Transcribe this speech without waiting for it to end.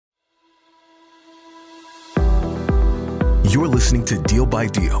You're listening to Deal by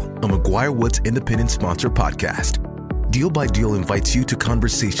Deal, a McGuire Woods independent sponsor podcast. Deal by Deal invites you to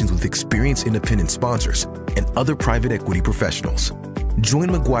conversations with experienced independent sponsors and other private equity professionals. Join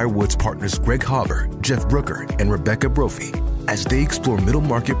McGuire Woods partners Greg Haber, Jeff Brooker, and Rebecca Brophy as they explore middle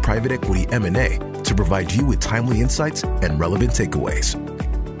market private equity M&A to provide you with timely insights and relevant takeaways.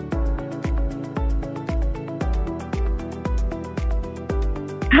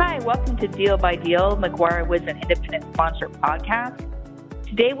 Hi, welcome to Deal by Deal, McGuire Woods an independent sponsor podcast.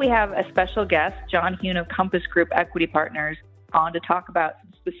 Today we have a special guest, John Huhn of Compass Group Equity Partners, on to talk about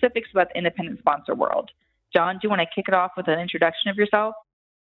some specifics about the independent sponsor world. John, do you want to kick it off with an introduction of yourself?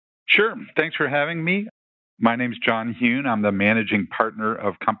 Sure. Thanks for having me. My name's John Huhn. I'm the managing partner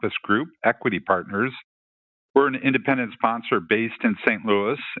of Compass Group Equity Partners. We're an independent sponsor based in St.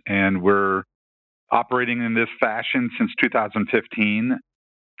 Louis, and we're operating in this fashion since 2015,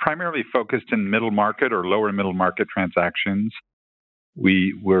 primarily focused in middle market or lower middle market transactions.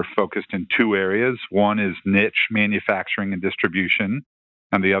 We're focused in two areas. One is niche manufacturing and distribution,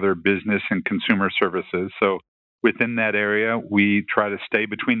 and the other business and consumer services. So within that area, we try to stay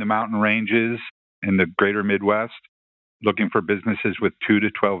between the mountain ranges in the greater Midwest, looking for businesses with 2 to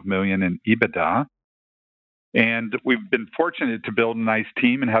 12 million in EBITDA. And we've been fortunate to build a nice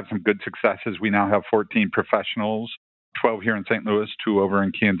team and have some good successes. We now have 14 professionals, 12 here in St. Louis, 2 over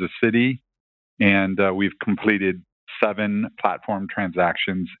in Kansas City. And we've completed 7 platform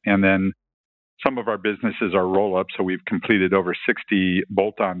transactions. And then some of our businesses are roll-ups, so we've completed over 60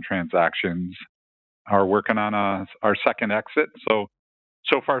 bolt-on transactions. Are working on our second exit. So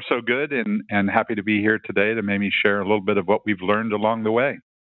far, so good, and happy to be here today to maybe share a little bit of what we've learned along the way.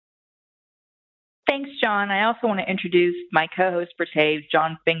 Thanks, John. I also want to introduce my co-host for today,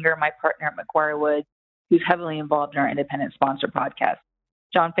 John Finger, my partner at McGuire Woods, who's heavily involved in our independent sponsor podcast.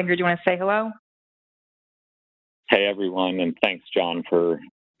 John Finger, do you want to say hello? Hey, everyone, and thanks, John, for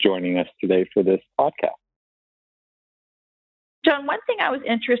joining us today for this podcast. John, one thing I was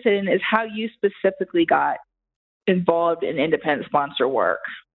interested in is how you specifically got involved in independent sponsor work.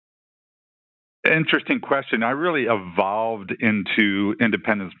 Interesting question. I really evolved into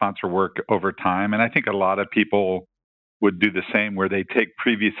independent sponsor work over time, and I think a lot of people would do the same, where they take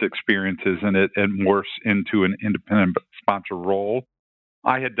previous experiences and it morphs into an independent sponsor role.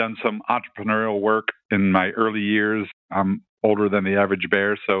 I had done some entrepreneurial work in my early years. I'm older than the average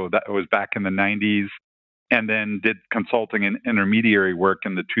bear, so that was back in the 90s, and then did consulting and intermediary work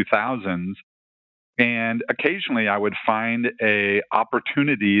in the 2000s. And occasionally I would find an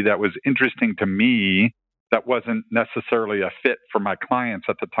opportunity that was interesting to me that wasn't necessarily a fit for my clients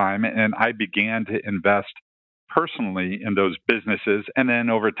at the time. And I began to invest personally in those businesses, and then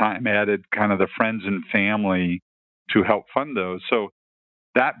over time added kind of the friends and family to help fund those. So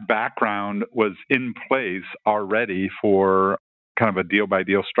that background was in place already for kind of a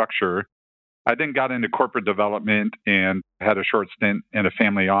deal-by-deal structure. I then got into corporate development and had a short stint in a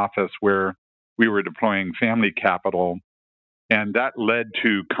family office where we were deploying family capital, and that led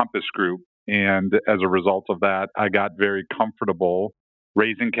to Compass Group. And as a result of that, I got very comfortable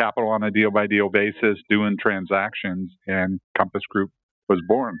raising capital on a deal-by-deal basis, doing transactions, and Compass Group was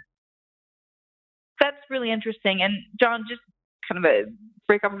born. That's really interesting. And John, just kind of a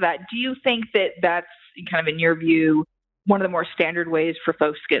break up of that, do you think that that's kind of, in your view, one of the more standard ways for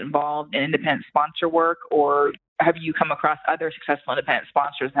folks to get involved in independent sponsor work, or have you come across other successful independent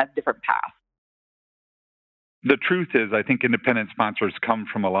sponsors that have different paths? The truth is, I think independent sponsors come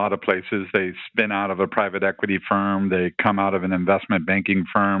from a lot of places. They spin out of a private equity firm. They come out of an investment banking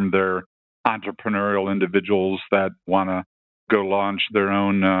firm. They're entrepreneurial individuals that want to go launch their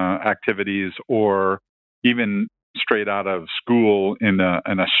own activities, or even straight out of school in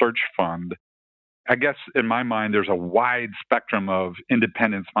a search fund. I guess in my mind, there's a wide spectrum of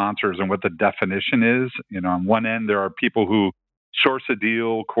independent sponsors and what the definition is. On one end, there are people who source a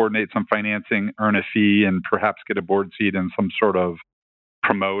deal, coordinate some financing, earn a fee, and perhaps get a board seat and some sort of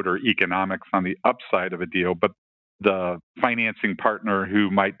promote or economics on the upside of a deal. But the financing partner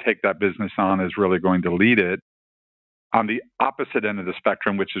who might take that business on is really going to lead it. On the opposite end of the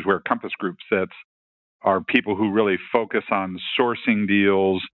spectrum, which is where Compass Group sits, are people who really focus on sourcing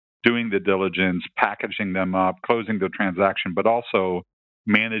deals, doing the diligence, packaging them up, closing the transaction, but also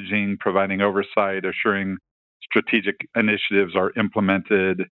managing, providing oversight, assuring strategic initiatives are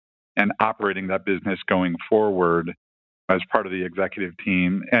implemented, and operating that business going forward as part of the executive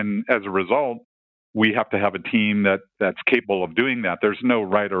team. And as a result, we have to have a team that's capable of doing that. There's no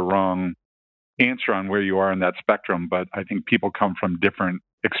right or wrong answer on where you are in that spectrum, but I think people come from different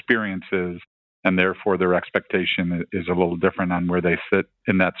experiences, and therefore their expectation is a little different on where they sit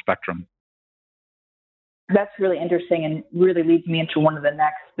in that spectrum. That's really interesting and really leads me into one of the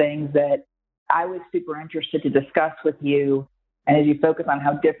next things that I was super interested to discuss with you. And as you focus on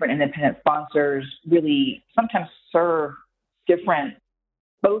how different independent sponsors really sometimes serve different,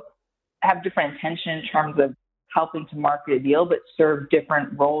 both have different intention in terms of helping to market a deal, but serve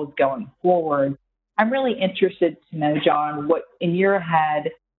different roles going forward. I'm really interested to know, John, what in your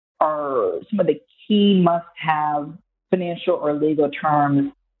head are some of the key must-have financial or legal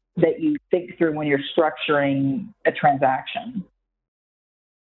terms that you think through when you're structuring a transaction?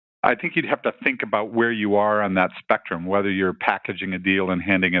 I think you'd have to think about where you are on that spectrum, whether you're packaging a deal and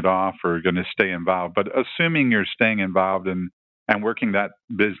handing it off or going to stay involved. But assuming you're staying involved and working that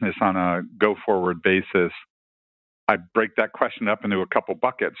business on a go-forward basis, I break that question up into a couple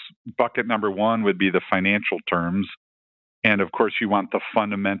buckets. Bucket number one would be the financial terms. And of course, you want the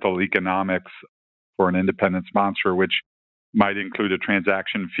fundamental economics for an independent sponsor, which might include a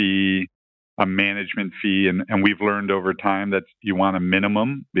transaction fee, a management fee. And we've learned over time that you want a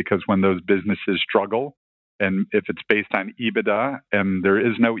minimum, because when those businesses struggle, and if it's based on EBITDA and there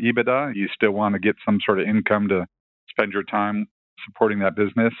is no EBITDA, you still want to get some sort of income to spend your time supporting that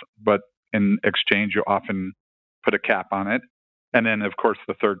business. But in exchange, you often put a cap on it. And then, of course,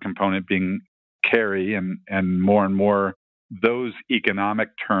 the third component being carry, and more, those economic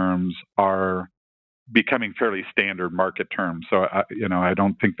terms are becoming fairly standard market terms. So, I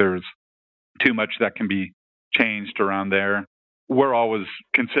don't think there's too much that can be changed around there. We're always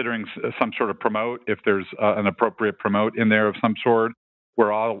considering some sort of promote, if there's an appropriate promote in there of some sort.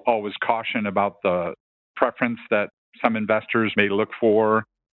 We're always caution about the preference that some investors may look for.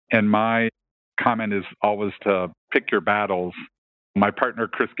 And my comment is always to pick your battles. My partner,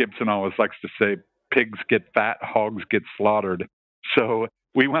 Chris Gibson, always likes to say, pigs get fat, hogs get slaughtered. So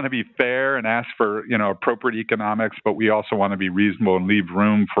we want to be fair and ask for, appropriate economics, but we also want to be reasonable and leave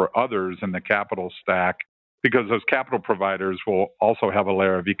room for others in the capital stack, because those capital providers will also have a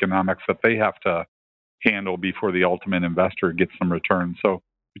layer of economics that they have to handle before the ultimate investor gets some return. So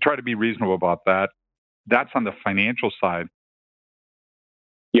we try to be reasonable about that. That's on the financial side.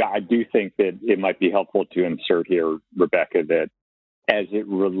 Yeah, I do think that it might be helpful to insert here, Rebecca, that as it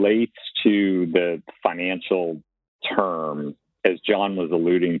relates to the financial term, as John was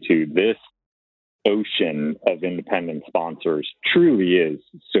alluding to, this ocean of independent sponsors truly is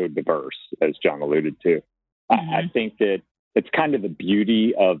so diverse, as John alluded to. Mm-hmm. I think that it's kind of the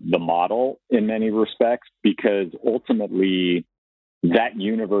beauty of the model in many respects, because ultimately that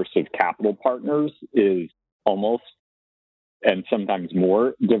universe of capital partners is almost and sometimes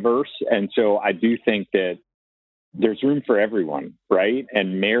more diverse. And so I do think that there's room for everyone, right?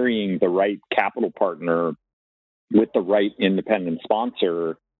 And marrying the right capital partner with the right independent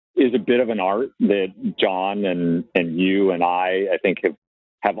sponsor is a bit of an art that John and you and I think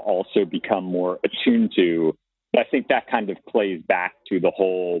have also become more attuned to. But I think that kind of plays back to the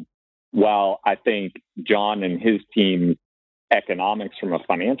whole, while I think John and his team economics from a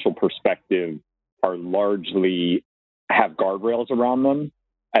financial perspective are largely have guardrails around them,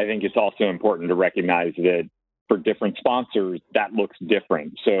 I think it's also important to recognize that for different sponsors, that looks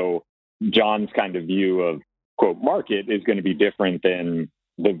different. So John's kind of view of, quote, market is going to be different than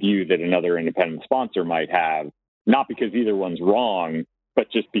the view that another independent sponsor might have, not because either one's wrong, but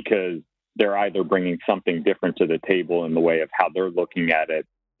just because they're either bringing something different to the table in the way of how they're looking at it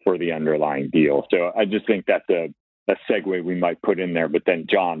for the underlying deal. So I just think that's a segue we might put in there. But then,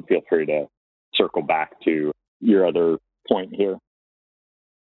 John, feel free to circle back to your other point here.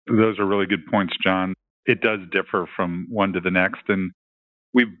 Those are really good points, John. It does differ from one to the next. And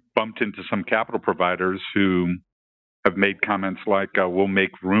we've bumped into some capital providers who have made comments like, we'll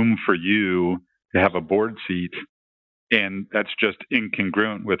make room for you to have a board seat. And that's just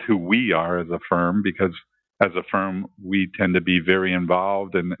incongruent with who we are as a firm, because as a firm, we tend to be very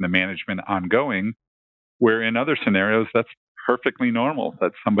involved in the management ongoing, where in other scenarios, that's perfectly normal,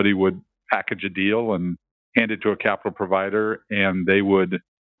 that somebody would package a deal and hand it to a capital provider, and they would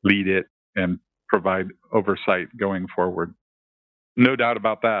lead it and provide oversight going forward. No doubt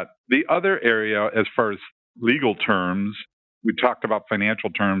about that. The other area, as far as legal terms, we talked about financial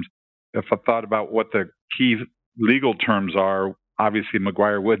terms. If I thought about what the key legal terms are, obviously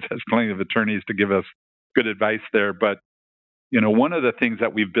McGuire Woods has plenty of attorneys to give us good advice there. But, one of the things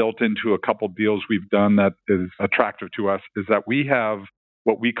that we've built into a couple deals we've done that is attractive to us is that we have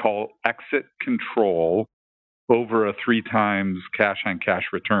what we call exit control over a 3 times cash-on-cash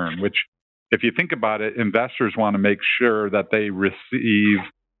return, which, if you think about it, investors want to make sure that they receive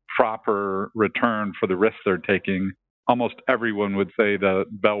proper return for the risk they're taking. Almost everyone would say the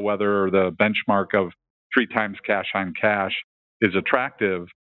bellwether or the benchmark of 3 times cash on cash is attractive.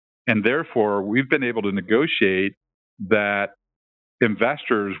 And therefore, we've been able to negotiate that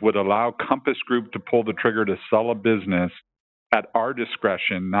investors would allow Compass Group to pull the trigger to sell a business at our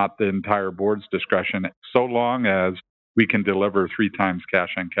discretion, not the entire board's discretion, so long as we can deliver 3 times cash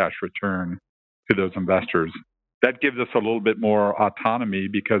on cash return to those investors. That gives us a little bit more autonomy,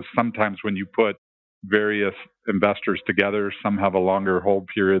 because sometimes when you put various investors together, some have a longer hold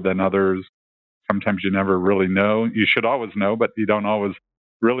period than others. Sometimes you never really know. You should always know, but you don't always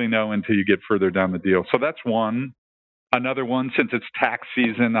really know until you get further down the deal. So that's one. Another one, since it's tax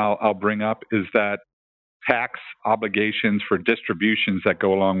season, I'll bring up is that tax obligations for distributions that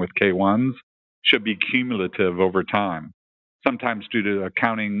go along with K1s should be cumulative over time. Sometimes due to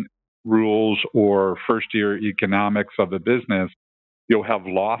accounting rules or first-year economics of the business, you'll have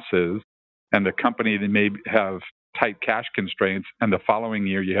losses, and the company that may have tight cash constraints, and the following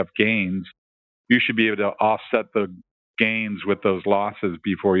year you have gains. You should be able to offset the gains with those losses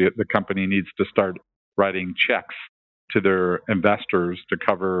before the company needs to start writing checks to their investors to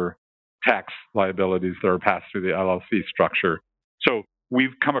cover tax liabilities that are passed through the LLC structure. So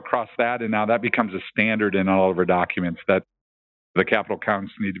we've come across that, and now that becomes a standard in all of our documents that the capital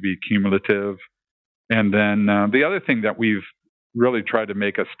accounts need to be cumulative. And then the other thing that we've really tried to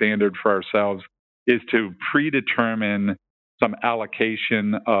make a standard for ourselves is to predetermine some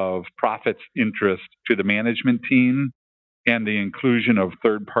allocation of profits interest to the management team and the inclusion of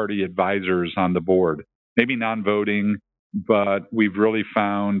third-party advisors on the board. Maybe non-voting, but we've really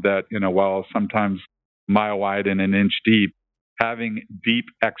found that, while sometimes mile wide and an inch deep, having deep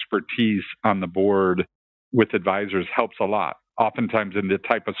expertise on the board with advisors helps a lot. Oftentimes in the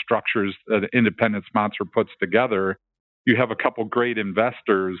type of structures that an independent sponsor puts together, you have a couple great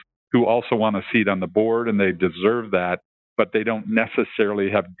investors who also want a seat on the board, and they deserve that, but they don't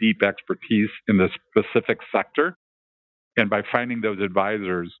necessarily have deep expertise in the specific sector. And by finding those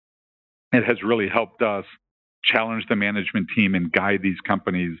advisors, it has really helped us challenge the management team and guide these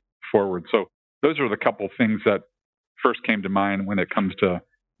companies forward. So those are the couple things that first came to mind when it comes to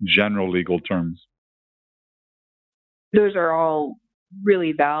general legal terms. Those are all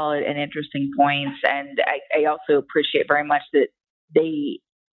really valid and interesting points. And I also appreciate very much that they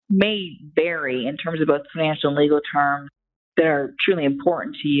may vary in terms of both financial and legal terms that are truly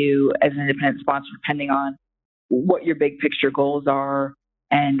important to you as an independent sponsor, depending on what your big picture goals are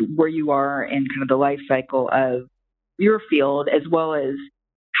and where you are in kind of the life cycle of your field, as well as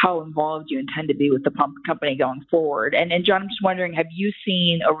how involved you intend to be with the company going forward. And John, I'm just wondering, have you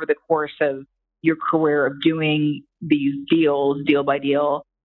seen over the course of your career of doing these deals, deal by deal,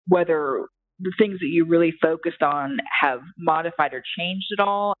 whether the things that you really focused on have modified or changed at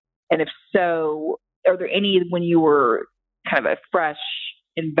all? And if so, are there any when you were kind of a fresh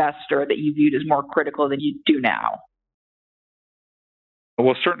investor that you viewed as more critical than you do now?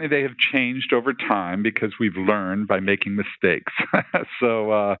 Well, certainly they have changed over time because we've learned by making mistakes.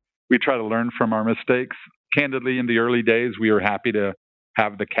 So we try to learn from our mistakes. Candidly, in the early days, we were happy to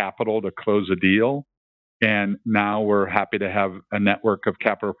have the capital to close a deal. And now we're happy to have a network of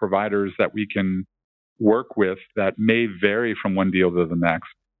capital providers that we can work with that may vary from one deal to the next.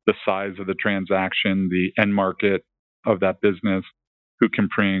 The size of the transaction, the end market of that business, who can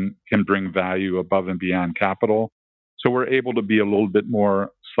bring value above and beyond capital. So we're able to be a little bit more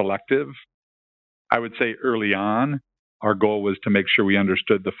selective. I would say early on, our goal was to make sure we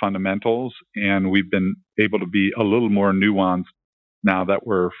understood the fundamentals, and we've been able to be a little more nuanced now that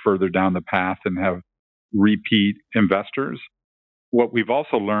we're further down the path and have repeat investors. What we've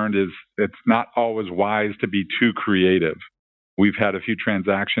also learned is it's not always wise to be too creative. We've had a few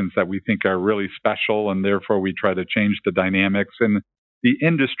transactions that we think are really special, and therefore we try to change the dynamics. And the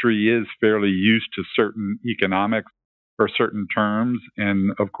industry is fairly used to certain economics or certain terms.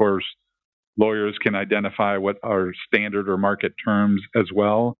 And of course, lawyers can identify what are standard or market terms as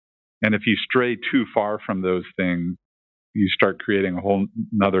well. And if you stray too far from those things, you start creating a whole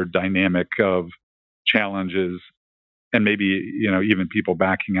another dynamic of challenges and maybe, even people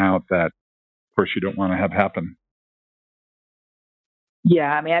backing out that, of course, you don't want to have happen.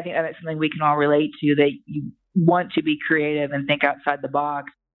 Yeah, I mean, I think that's something we can all relate to, that you want to be creative and think outside the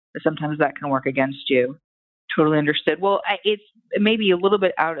box, but sometimes that can work against you. Totally understood. Well, it's maybe a little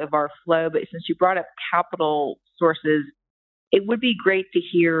bit out of our flow, but since you brought up capital sources, it would be great to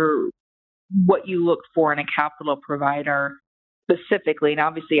hear what you look for in a capital provider specifically. And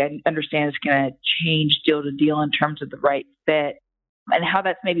obviously, I understand it's going to change deal to deal in terms of the right fit and how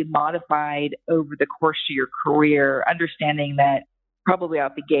that's maybe modified over the course of your career, understanding that probably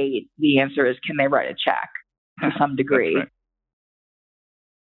out the gate, the answer is, can they write a check to some degree? Right.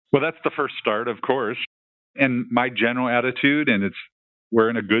 Well, that's the first start, of course. And my general attitude, and it's we're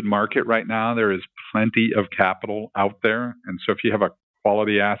in a good market right now. There is plenty of capital out there. And so if you have a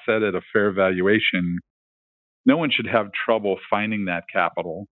quality asset at a fair valuation, no one should have trouble finding that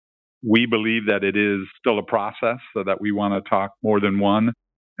capital. We believe that it is still a process, so that we want to talk more than one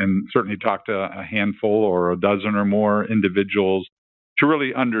and certainly talk to a handful or a dozen or more individuals to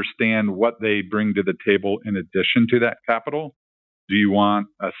really understand what they bring to the table in addition to that capital. Do you want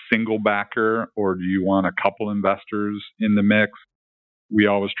a single backer, or do you want a couple investors in the mix? We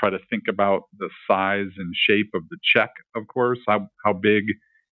always try to think about the size and shape of the check, of course. How big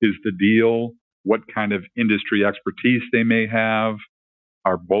is the deal? What kind of industry expertise they may have?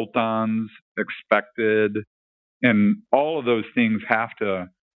 Are bolt-ons expected? And all of those things have to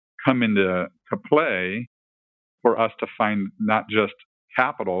come into play for us to find not just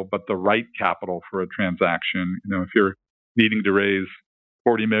capital, but the right capital for a transaction. If you're needing to raise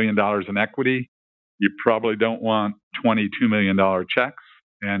 $40 million in equity, you probably don't want $22 million checks.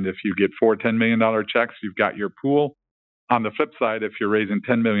 And if you get 4 $10 million checks, you've got your pool. On the flip side, if you're raising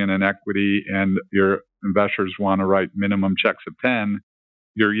 $10 million in equity and your investors want to write minimum checks of 10,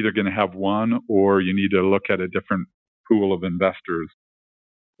 you're either going to have one or you need to look at a different pool of investors.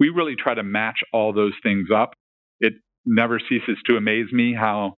 We really try to match all those things up. It never ceases to amaze me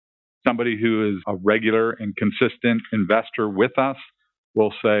how somebody who is a regular and consistent investor with us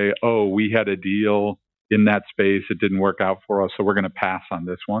will say, oh, we had a deal in that space. It didn't work out for us, so we're going to pass on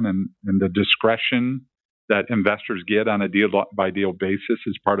this one. And the discretion that investors get on a deal-by-deal basis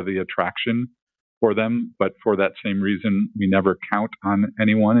is part of the attraction for them. But for that same reason, we never count on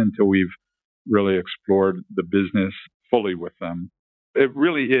anyone until we've really explored the business fully with them. It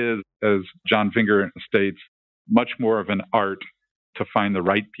really is, as John Finger states, much more of an art to find the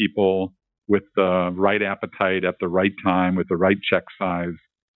right people with the right appetite at the right time with the right check size.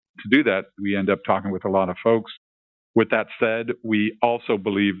 To do that, we end up talking with a lot of folks. With that said, we also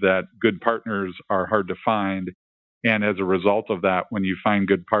believe that good partners are hard to find. And as a result of that, when you find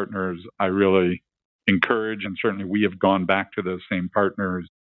good partners, I really encourage, and certainly we have gone back to those same partners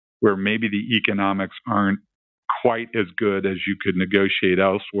where maybe the economics aren't quite as good as you could negotiate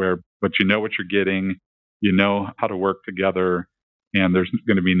elsewhere, but you know what you're getting, you know how to work together, and there's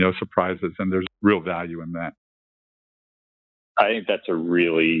going to be no surprises, and there's real value in that. I think that's a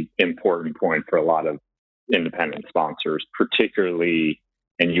really important point for a lot of independent sponsors, particularly,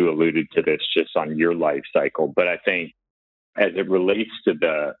 and you alluded to this just on your life cycle, but I think as it relates to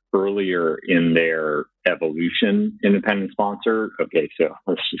the earlier in their evolution independent sponsor, okay, so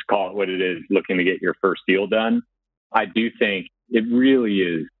let's just call it what it is, looking to get your first deal done. I do think it really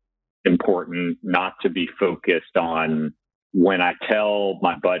is important not to be focused on when I tell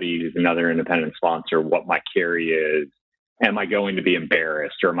my buddy who's another independent sponsor what my carry is, am I going to be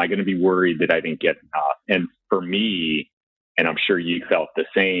embarrassed or am I going to be worried that I didn't get enough? And for me, and I'm sure you felt the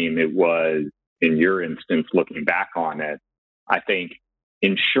same, it was in your instance, looking back on it, I think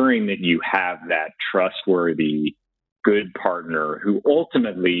ensuring that you have that trustworthy, good partner who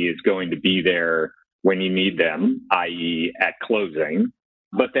ultimately is going to be there when you need them, i.e. at closing,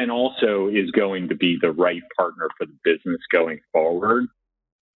 but then also is going to be the right partner for the business going forward.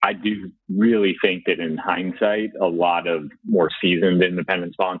 I do really think that in hindsight, a lot of more seasoned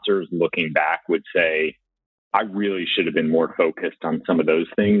independent sponsors looking back would say, I really should have been more focused on some of those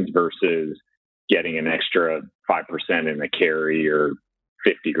things versus getting an extra 5% in a carry or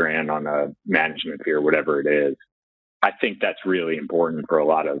 50 grand on a management fee or whatever it is. I think that's really important for a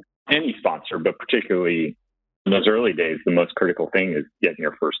lot of any sponsor, but particularly in those early days, the most critical thing is getting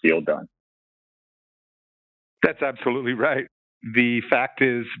your first deal done. That's absolutely right. The fact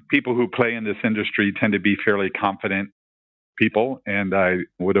is, people who play in this industry tend to be fairly confident people, and I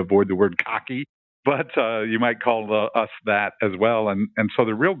would avoid the word cocky, but you might call us that as well. And so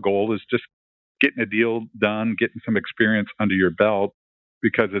the real goal is just getting a deal done, getting some experience under your belt,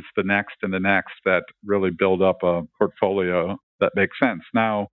 because it's the next and the next that really build up a portfolio that makes sense.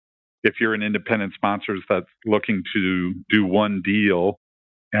 Now, if you're an independent sponsor that's looking to do one deal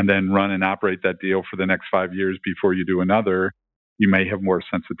and then run and operate that deal for the next 5 years before you do another, you may have more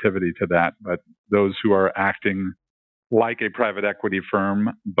sensitivity to that. But those who are acting like a private equity firm,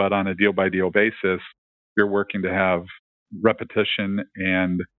 but on a deal-by-deal basis, you're working to have repetition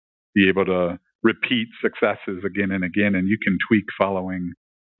and be able to repeat successes again and again, and you can tweak following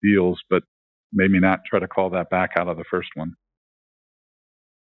deals, but maybe not try to call that back out of the first one.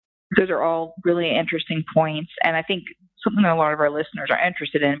 Those are all really interesting points, and I think something that a lot of our listeners are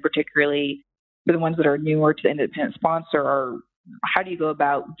interested in, particularly for the ones that are newer to the independent sponsor, are how do you go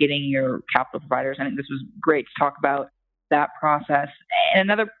about getting your capital providers? I think this was great to talk about that process. And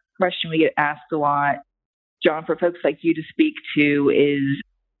another question we get asked a lot John, for folks like you to speak to is,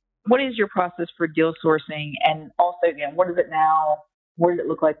 what is your process for deal sourcing? And also, what is it now? What did it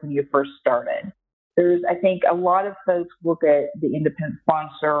look like when you first started? I think a lot of folks look at the independent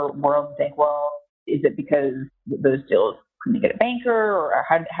sponsor world and think, well, is it because those deals couldn't get a banker, or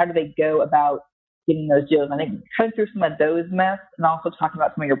how do they go about getting those deals? And I think cutting through some of those myths and also talking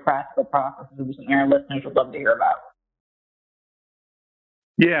about some of your practical processes, which our listeners would love to hear about.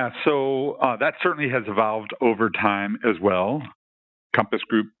 Yeah, so that certainly has evolved over time as well. Compass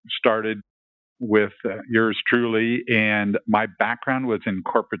Group started with yours truly, and my background was in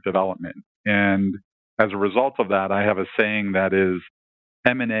corporate development. And as a result of that, I have a saying that is,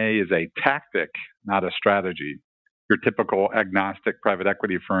 M&A is a tactic, not a strategy. Your typical agnostic private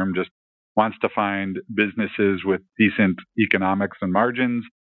equity firm just wants to find businesses with decent economics and margins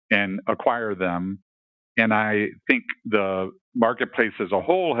and acquire them. And I think the marketplace as a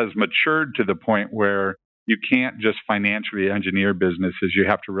whole has matured to the point where you can't just financially engineer businesses. You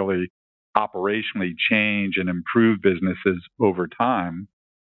have to really operationally change and improve businesses over time.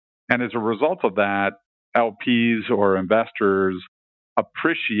 And as a result of that, LPs or investors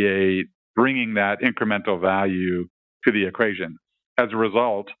appreciate bringing that incremental value to the equation. As a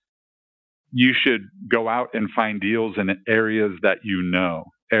result, you should go out and find deals in areas that you know,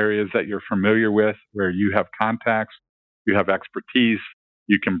 areas that you're familiar with, where you have contacts, you have expertise,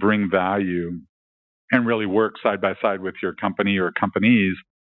 you can bring value, and really work side by side with your company or companies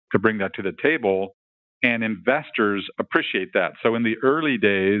to bring that to the table. And investors appreciate that. So in the early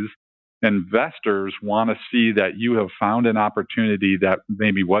days, investors want to see that you have found an opportunity that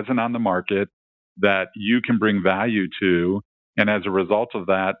maybe wasn't on the market, that you can bring value to. And as a result of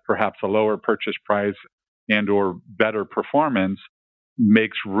that, perhaps a lower purchase price and or better performance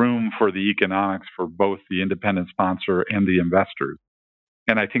makes room for the economics for both the independent sponsor and the investors.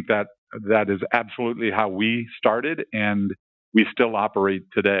 And I think that is absolutely how we started, and we still operate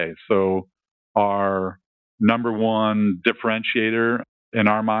today. So our number one differentiator in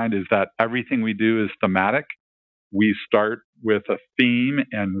our mind is that everything we do is thematic. We start with a theme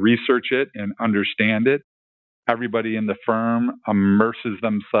and research it and understand it. Everybody in the firm immerses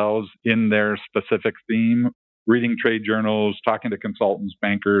themselves in their specific theme, reading trade journals, talking to consultants,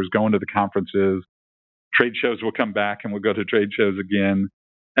 bankers, going to the conferences. Trade shows will come back and we'll go to trade shows again,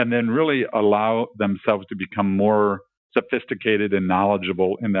 and then really allow themselves to become more sophisticated and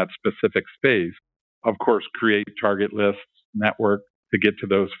knowledgeable in that specific space. Of course, create target lists, network to get to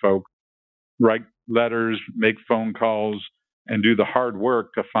those folks, write letters, make phone calls, and do the hard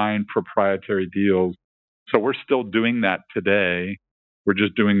work to find proprietary deals. So we're still doing that today. We're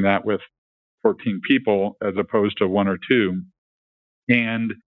just doing that with 14 people as opposed to one or two.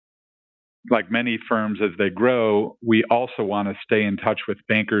 And like many firms, as they grow, we also want to stay in touch with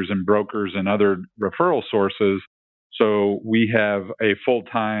bankers and brokers and other referral sources. So we have a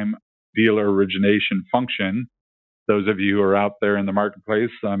full-time dealer origination function. Those of you who are out there in the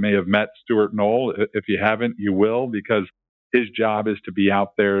marketplace may have met Stuart Knoll. If you haven't, you will, because his job is to be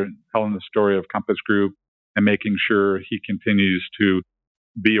out there telling the story of Compass Group and making sure he continues to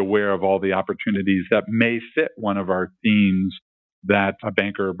be aware of all the opportunities that may fit one of our themes that a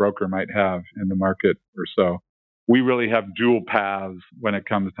banker or broker might have in the market or so. We really have dual paths when it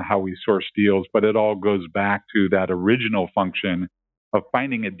comes to how we source deals, but it all goes back to that original function of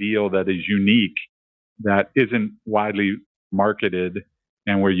finding a deal that is unique, that isn't widely marketed,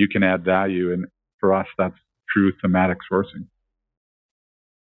 and where you can add value. And for us, that's true thematic sourcing.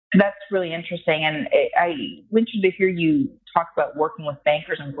 That's really interesting. And I'm interested to hear you talk about working with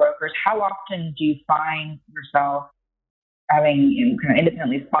bankers and brokers. How often do you find yourself having kind of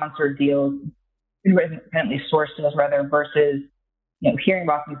independently sponsored deals, independently sourced deals rather, versus hearing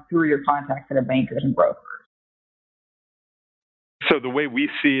about them through your contacts that are bankers and brokers? So the way we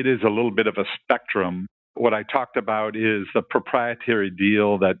see it is a little bit of a spectrum. What I talked about is the proprietary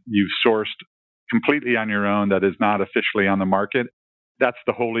deal that you've sourced completely on your own that is not officially on the market. That's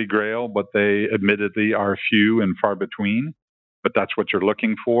the holy grail, but they admittedly are few and far between, but that's what you're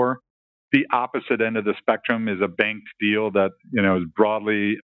looking for. The opposite end of the spectrum is a banked deal that is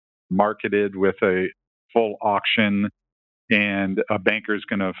broadly marketed with a full auction, and a banker is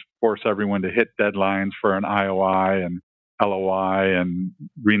going to force everyone to hit deadlines for an IOI and LOI and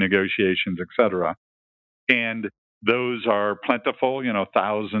renegotiations, et cetera. And those are plentiful,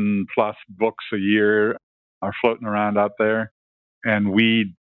 1,000 plus books a year are floating around out there. And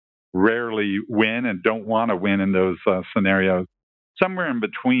we rarely win and don't want to win in those scenarios. Somewhere in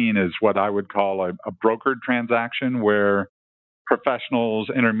between is what I would call a brokered transaction, where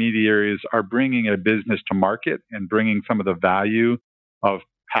professionals, intermediaries are bringing a business to market and bringing some of the value of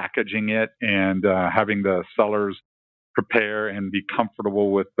packaging it and having the sellers prepare and be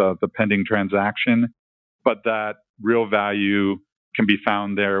comfortable with the pending transaction. But that real value can be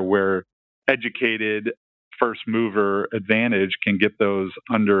found there where educated first mover advantage can get those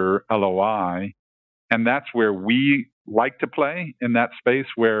under LOI. And that's where we like to play, in that space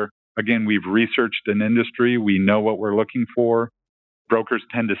where, again, we've researched an industry, we know what we're looking for. Brokers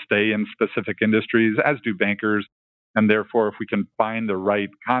tend to stay in specific industries, as do bankers. And therefore, if we can find the right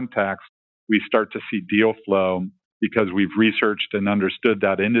contacts, we start to see deal flow because we've researched and understood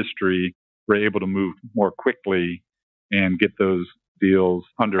that industry. We're able to move more quickly and get those deals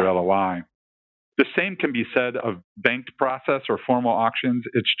under LOI. The same can be said of banked process or formal auctions.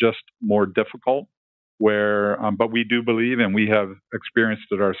 It's just more difficult. But we do believe, and we have experienced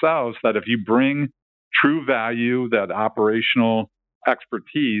it ourselves, that if you bring true value, that operational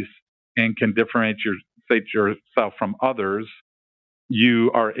expertise, and can differentiate yourself from others,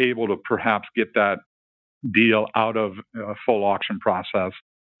 you are able to perhaps get that deal out of a full auction process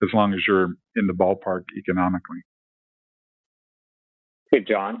as long as you're in the ballpark economically. Hey,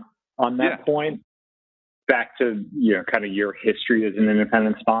 John, on that point, back to kind of your history as an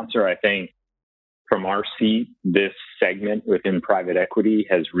independent sponsor, I think from our seat, this segment within private equity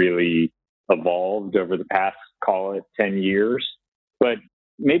has really evolved over the past, call it 10 years. But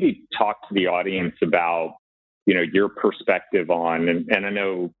maybe talk to the audience about, your perspective on, and I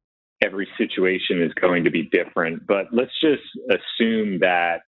know every situation is going to be different, but let's just assume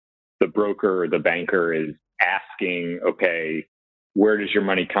that the broker or the banker is asking, okay, where does your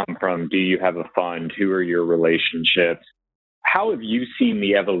money come from? Do you have a fund? Who are your relationships? How have you seen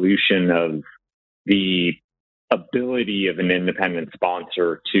the evolution of the ability of an independent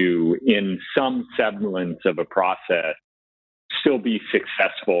sponsor to, in some semblance of a process, still be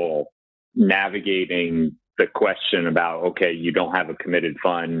successful navigating the question about, okay, you don't have a committed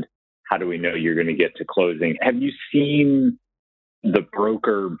fund. How do we know you're going to get to closing? Have you seen the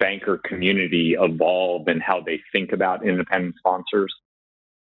broker banker community evolve in how they think about independent sponsors?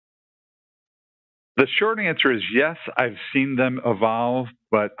 The short answer is yes, I've seen them evolve,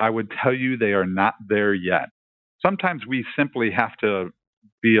 but I would tell you they are not there yet. Sometimes we simply have to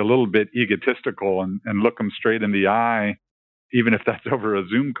be a little bit egotistical and look them straight in the eye, even if that's over a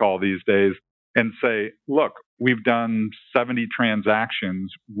Zoom call these days, and say, look, we've done 70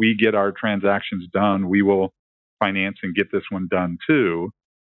 transactions. We get our transactions done. We will finance and get this one done too.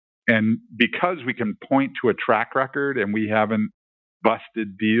 And because we can point to a track record and we haven't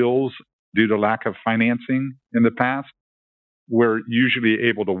busted deals due to lack of financing in the past, we're usually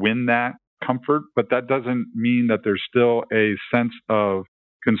able to win that comfort. But that doesn't mean that there's still a sense of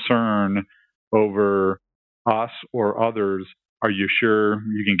concern over us or others. Are you sure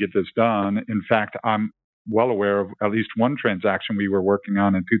you can get this done? In fact, I'm well aware of at least one transaction we were working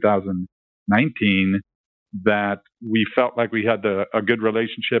on in 2019 that we felt like we had a good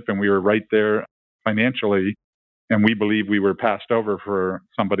relationship and we were right there financially, and we believe we were passed over for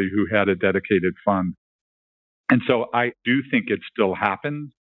somebody who had a dedicated fund. And so I do think it still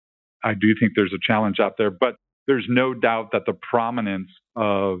happens. I do think there's a challenge out there, but there's no doubt that the prominence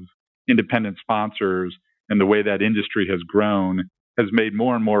of independent sponsors and the way that industry has grown has made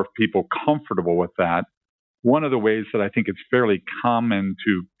more and more people comfortable with that. One of the ways that I think it's fairly common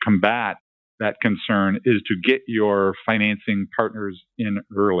to combat that concern is to get your financing partners in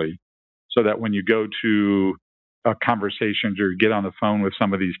early so that when you go to conversations or get on the phone with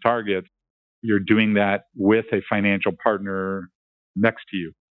some of these targets, you're doing that with a financial partner next to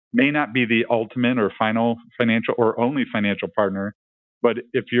you. May not be the ultimate or final financial or only financial partner, but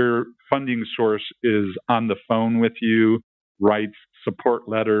if your funding source is on the phone with you, writes support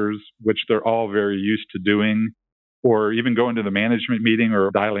letters, which they're all very used to doing, or even going to the management meeting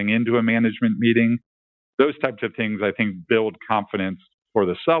or dialing into a management meeting, those types of things, I think, build confidence for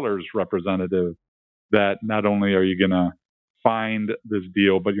the seller's representative that not only are you going to find this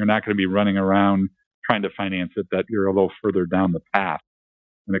deal, but you're not going to be running around trying to finance it, that you're a little further down the path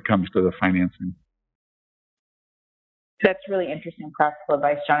when it comes to the financing. That's really interesting practical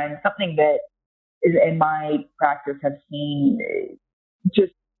advice, John, and something that is in my practice have seen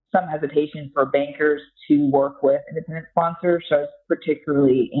just some hesitation for bankers to work with independent sponsors. So I was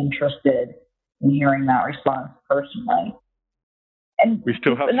particularly interested in hearing that response personally. And we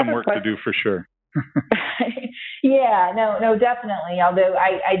still have some work to do for sure. Yeah, no, definitely. Although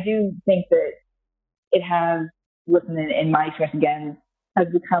I do think that it has, in my experience again, has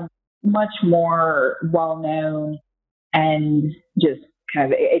become much more well-known and just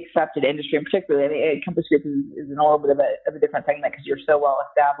kind of accepted industry. And particularly, I mean, Compass Group is in a little bit of a different segment because you're so well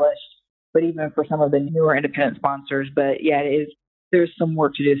established. But even for some of the newer independent sponsors, but yeah, it is there's some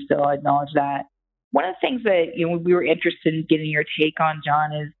work to do still. I acknowledge that. One of the things that we were interested in getting your take on,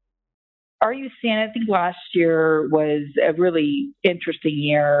 John, is are you seeing? I think last year was a really interesting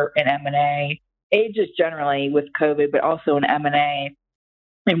year in M&A, just generally with COVID, but also in M&A,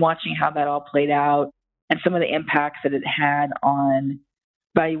 and watching how that all played out and some of the impacts that it had on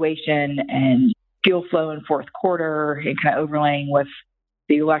valuation and deal flow in fourth quarter, and kind of overlaying with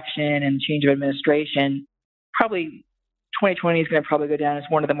the election and change of administration. Probably 2020 is going to probably go down as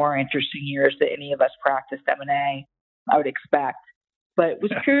one of the more interesting years that any of us practiced M&A, I would expect. But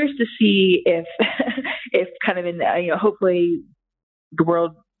was curious to see if kind of in, hopefully the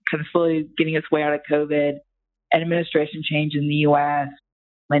world kind of slowly getting its way out of COVID, and administration change in the U.S.,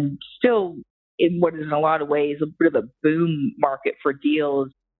 and still in what is in a lot of ways a bit of a boom market for deals.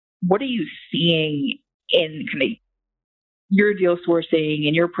 What are you seeing in kind of your deal sourcing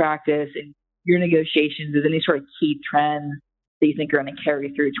and your practice and your negotiations? Is any sort of key trends that you think are going to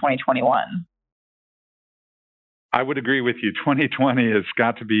carry through 2021? I would agree with you. 2020 has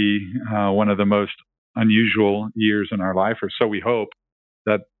got to be one of the most unusual years in our life, or so we hope,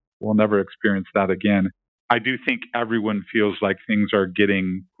 that we'll never experience that again. I do think everyone feels like things are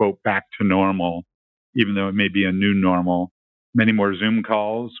getting, quote, back to normal, even though it may be a new normal. Many more Zoom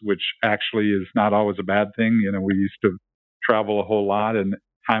calls, which actually is not always a bad thing. We used to travel a whole lot, and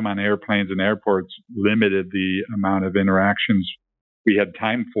time on airplanes and airports limited the amount of interactions we had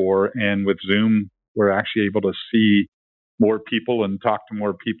time for. And with Zoom, we're actually able to see more people and talk to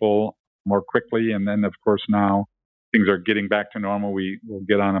more people more quickly. And then, of course, now things are getting back to normal. We will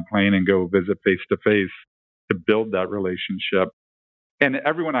get on a plane and go visit face-to-face to build that relationship. And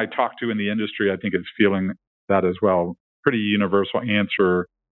everyone I talk to in the industry, I think, is feeling that as well. Pretty universal answer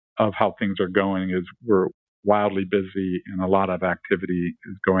of how things are going is we're wildly busy and a lot of activity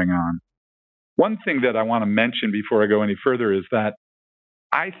is going on. One thing that I want to mention before I go any further is that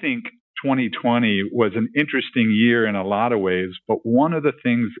I think 2020 was an interesting year in a lot of ways, but one of the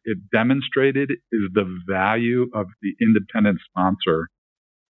things it demonstrated is the value of the independent sponsor,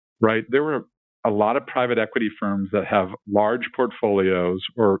 right? There were a lot of private equity firms that have large portfolios,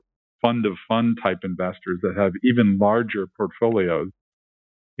 or fund of fund type investors that have even larger portfolios.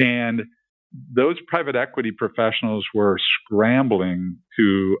 And those private equity professionals were scrambling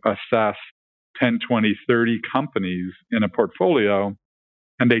to assess 10, 20, 30 companies in a portfolio,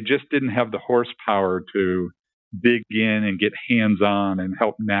 and they just didn't have the horsepower to dig in and get hands-on and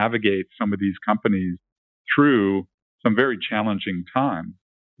help navigate some of these companies through some very challenging times,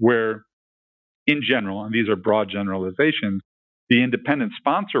 where in general, and these are broad generalizations, the independent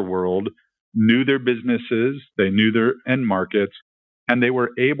sponsor world knew their businesses, they knew their end markets, and they were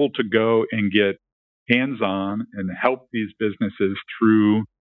able to go and get hands-on and help these businesses through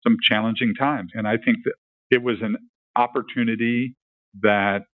some challenging times. And I think that it was an opportunity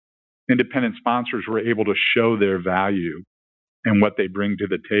that independent sponsors were able to show their value and what they bring to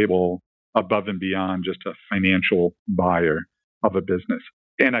the table above and beyond just a financial buyer of a business.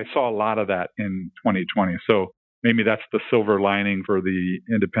 And I saw a lot of that in 2020. So maybe that's the silver lining for the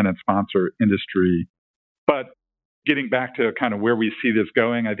independent sponsor industry. But getting back to kind of where we see this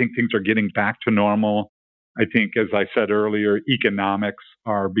going, I think things are getting back to normal. I think, as I said earlier, economics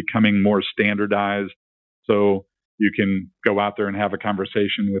are becoming more standardized. So you can go out there and have a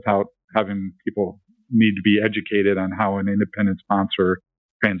conversation without having people need to be educated on how an independent sponsor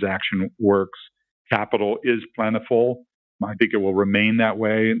transaction works. Capital is plentiful. I think it will remain that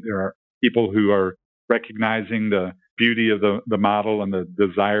way. There are people who are recognizing the beauty of the model and the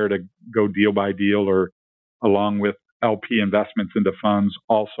desire to go deal by deal, or along with LP investments into funds,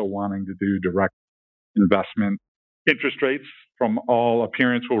 also wanting to do direct investment. Interest rates, from all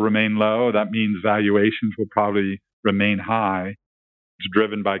appearance, will remain low. That means valuations will probably remain high. It's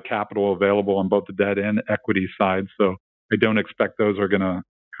driven by capital available on both the debt and equity side. So I don't expect those are going to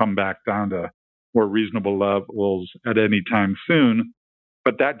come back down to more reasonable levels at any time soon.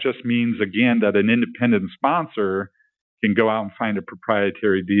 But that just means, again, that an independent sponsor can go out and find a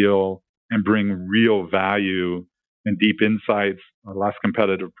proprietary deal and bring real value and deep insights, a less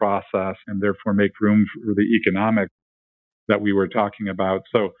competitive process, and therefore make room for the economics that we were talking about.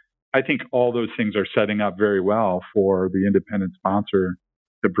 So I think all those things are setting up very well for the independent sponsor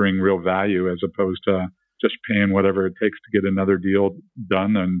to bring real value, as opposed to just paying whatever it takes to get another deal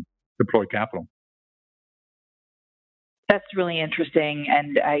done and deploy capital. That's really interesting.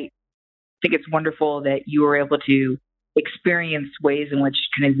 And I think it's wonderful that you were able to experience ways in which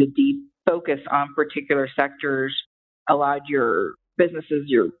kind of the deep focus on particular sectors allowed your businesses,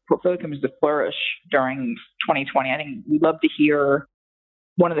 your portfolio companies to flourish during 2020. I think we'd love to hear,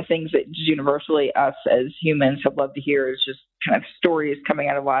 one of the things that universally us as humans have loved to hear is just kind of stories coming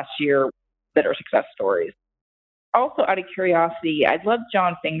out of last year that are success stories. Also, out of curiosity, I'd love,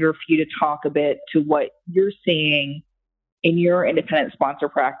 John Finger, for you to talk a bit to what you're seeing in your independent sponsor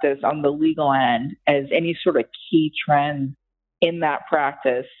practice on the legal end as any sort of key trends in that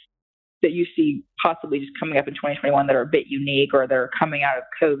practice that you see possibly just coming up in 2021 that are a bit unique or that are coming out of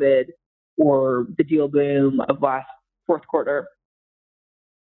COVID or the deal boom of last fourth quarter?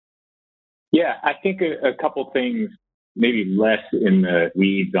 Yeah, I think a couple things, maybe less in the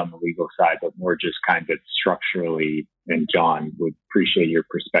weeds on the legal side, but more just kind of structurally, and John would appreciate your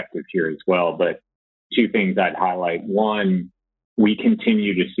perspective here as well. But two things I'd highlight. One, we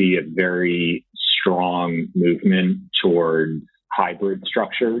continue to see a very strong movement towards hybrid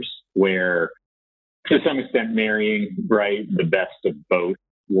structures where, to some extent, marrying, right, the best of both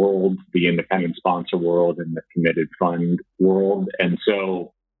worlds, the independent sponsor world and the committed fund world. And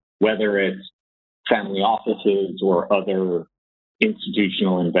so whether it's family offices or other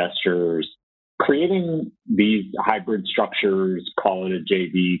institutional investors, creating these hybrid structures, call it a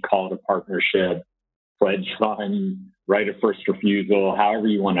JV, call it a partnership, pledge fund, right of first refusal, however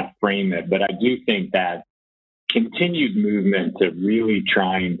you want to frame it. But I do think that continued movement to really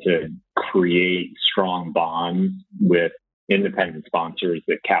trying to create strong bonds with independent sponsors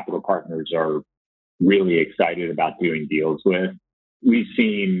that capital partners are really excited about doing deals with. We've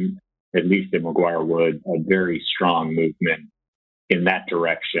seen, at least at McGuire Wood, a very strong movement in that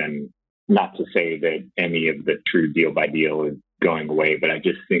direction. Not to say that any of the true deal by deal is going away, but I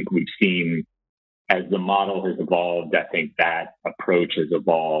just think we've seen, as the model has evolved, I think that approach has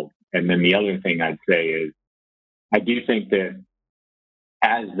evolved. And then the other thing I'd say is, I do think that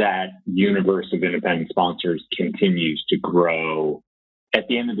as that universe of independent sponsors continues to grow, at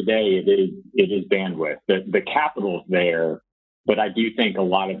the end of the day, it is bandwidth. The capital's there, but I do think a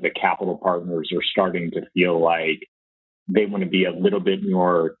lot of the capital partners are starting to feel like they want to be a little bit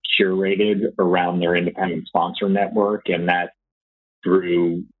more curated around their independent sponsor network, and that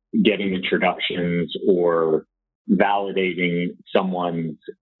through getting introductions or validating someone's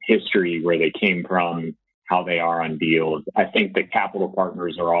history, where they came from, how they are on deals. I think the capital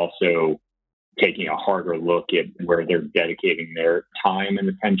partners are also taking a harder look at where they're dedicating their time and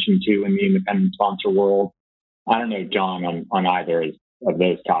attention to in the independent sponsor world. I don't know, John, on either of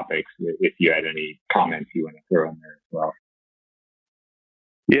those topics, if you had any comments you want to throw in there as well.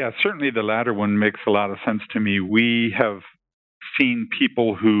 Yeah, certainly the latter one makes a lot of sense to me. We have seen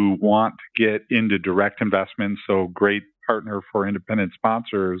people who want to get into direct investments, so great partner for independent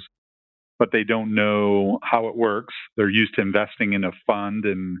sponsors, but they don't know how it works. They're used to investing in a fund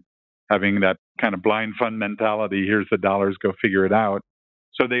and having that kind of blind fund mentality. Here's the dollars, go figure it out.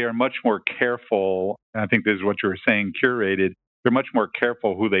 So they are much more careful. And I think this is what you were saying, curated. They're much more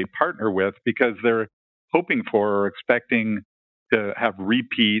careful who they partner with because they're hoping for or expecting to have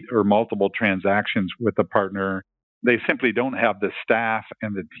repeat or multiple transactions with a partner. They simply don't have the staff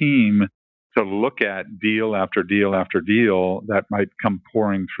and the team to look at deal after deal after deal that might come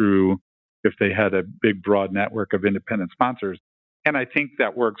pouring through if they had a big, broad network of independent sponsors. And I think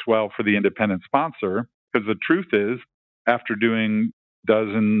that works well for the independent sponsor because the truth is, after doing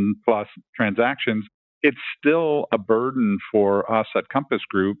dozen plus transactions, it's still a burden for us at Compass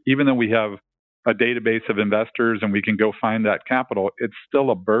Group, even though we have a database of investors and we can go find that capital, it's still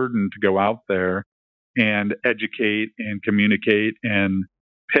a burden to go out there and educate and communicate and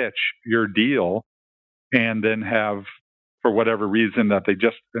pitch your deal and then have, for whatever reason, that they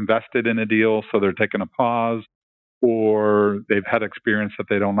just invested in a deal, so they're taking a pause, or they've had experience that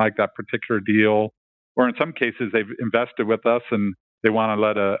they don't like that particular deal, or in some cases they've invested with us and they want to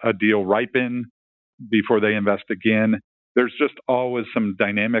let a deal ripen before they invest again. There's just always some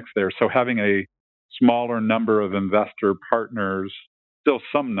dynamics there. So having a smaller number of investor partners, still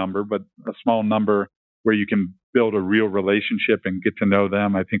some number, but a small number where you can build a real relationship and get to know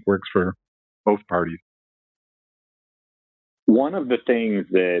them, I think works for both parties. One of the things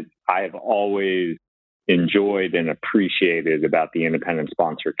that I've always enjoyed and appreciated about the independent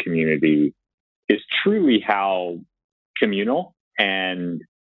sponsor community is truly how communal and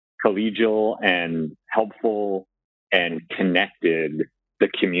collegial and helpful and connected the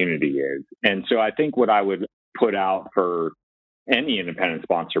community is. And so I think what I would put out for any independent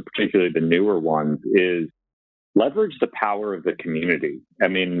sponsor, particularly the newer ones, is leverage the power of the community. I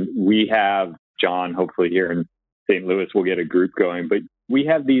mean, we have, John, hopefully here in St. Louis, we'll get a group going, but we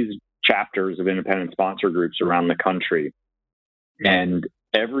have these chapters of independent sponsor groups around the country. And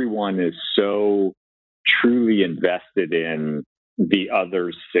everyone is so truly invested in the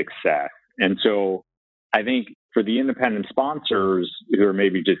other's success. And so I think for the independent sponsors who are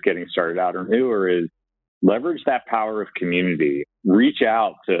maybe just getting started out or newer is leverage that power of community. Reach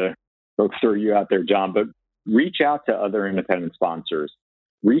out to folks who are you out there, John, but reach out to other independent sponsors.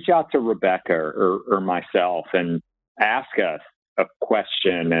 Reach out to Rebecca or myself and ask us a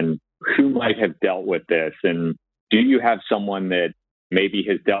question and who might have dealt with this. And do you have someone that maybe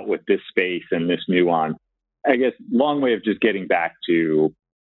has dealt with this space and this nuance? I guess long way of just getting back to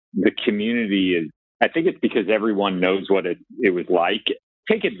the community is, I think it's because everyone knows what it was like.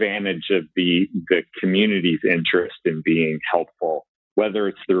 Take advantage of the community's interest in being helpful, whether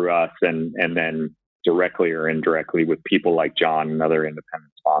it's through us and then directly or indirectly with people like John and other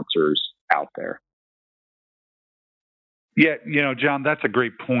independent sponsors out there. Yeah, John, that's a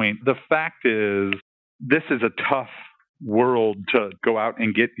great point. The fact is, this is a tough world to go out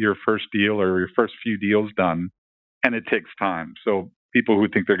and get your first deal or your first few deals done, and it takes time. So people who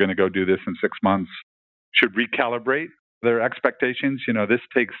think they're going to go do this in 6 months should recalibrate their expectations. This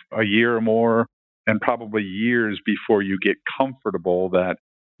takes a year or more and probably years before you get comfortable that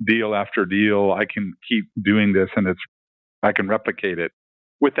deal after deal, I can keep doing this and I can replicate it.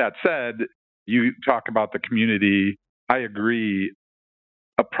 With that said, you talk about the community. I agree.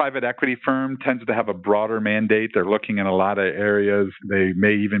 A private equity firm tends to have a broader mandate. They're looking in a lot of areas. They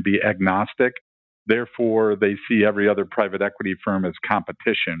may even be agnostic. Therefore, they see every other private equity firm as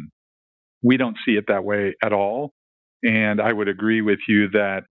competition. We don't see it that way at all. And I would agree with you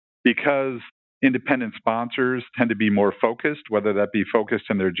that because independent sponsors tend to be more focused, whether that be focused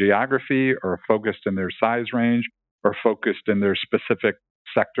in their geography or focused in their size range or focused in their specific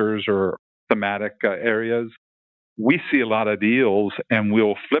sectors or thematic areas, we see a lot of deals and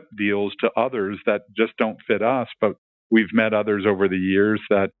we'll flip deals to others that just don't fit us, but we've met others over the years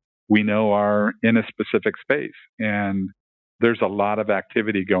that we know are in a specific space. And there's a lot of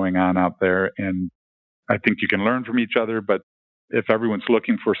activity going on out there. And I think you can learn from each other, but if everyone's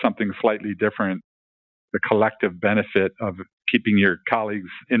looking for something slightly different, the collective benefit of keeping your colleagues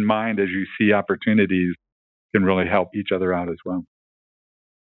in mind as you see opportunities can really help each other out as well.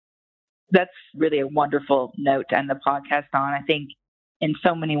 That's really a wonderful note to end the podcast on. I think in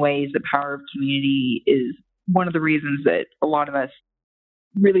so many ways, the power of community is one of the reasons that a lot of us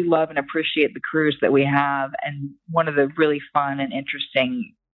really love and appreciate the careers that we have, and one of the really fun and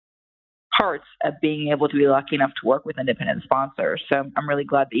interesting parts of being able to be lucky enough to work with independent sponsors. So I'm really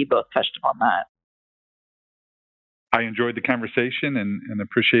glad that you both touched upon that. I enjoyed the conversation and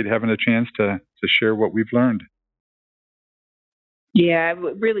appreciate having a chance to share what we've learned. Yeah, I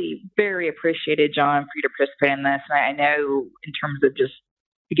really very appreciated, John, for you to participate in this. And I know in terms of just,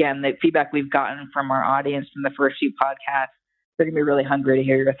 again, the feedback we've gotten from our audience from the first few podcasts, they're going to be really hungry to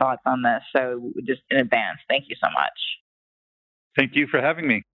hear your thoughts on this. So just in advance, thank you so much. Thank you for having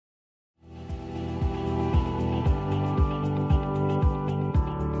me.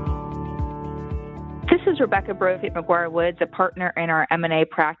 This is Rebecca Brophy at McGuire Woods, a partner in our M&A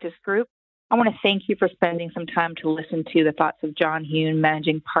practice group. I want to thank you for spending some time to listen to the thoughts of John Huhn,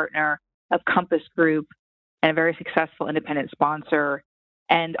 managing partner of Compass Group and a very successful independent sponsor,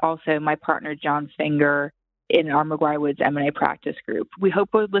 and also my partner, John Finger, in our McGuire Woods M&A practice group. We hope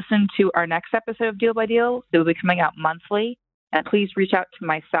you'll listen to our next episode of Deal by Deal. It will be coming out monthly. And please reach out to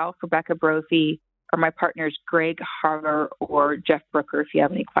myself, Rebecca Brophy, or my partners, Greg Harler or Jeff Brooker, if you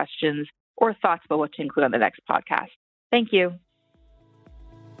have any questions or thoughts about what to include on the next podcast. Thank you.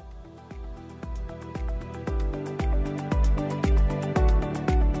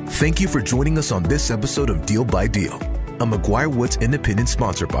 Thank you for joining us on this episode of Deal by Deal, a McGuire Woods Independent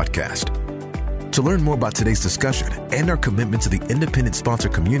Sponsor podcast. To learn more about today's discussion and our commitment to the independent sponsor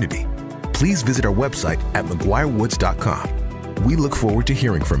community, please visit our website at mcguirewoods.com. We look forward to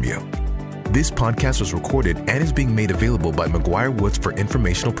hearing from you. This podcast was recorded and is being made available by McGuire Woods for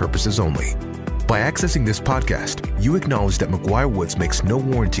informational purposes only. By accessing this podcast, you acknowledge that McGuire Woods makes no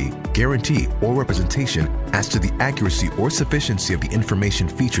warranty, guarantee, or representation as to the accuracy or sufficiency of the information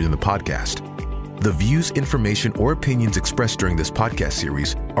featured in the podcast. The views, information, or opinions expressed during this podcast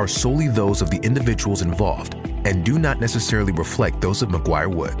series are solely those of the individuals involved and do not necessarily reflect those of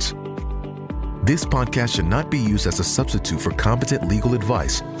McGuire Woods. This podcast should not be used as a substitute for competent legal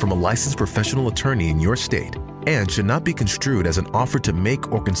advice from a licensed professional attorney in your state and should not be construed as an offer to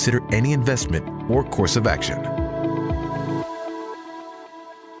make or consider any investment or course of action.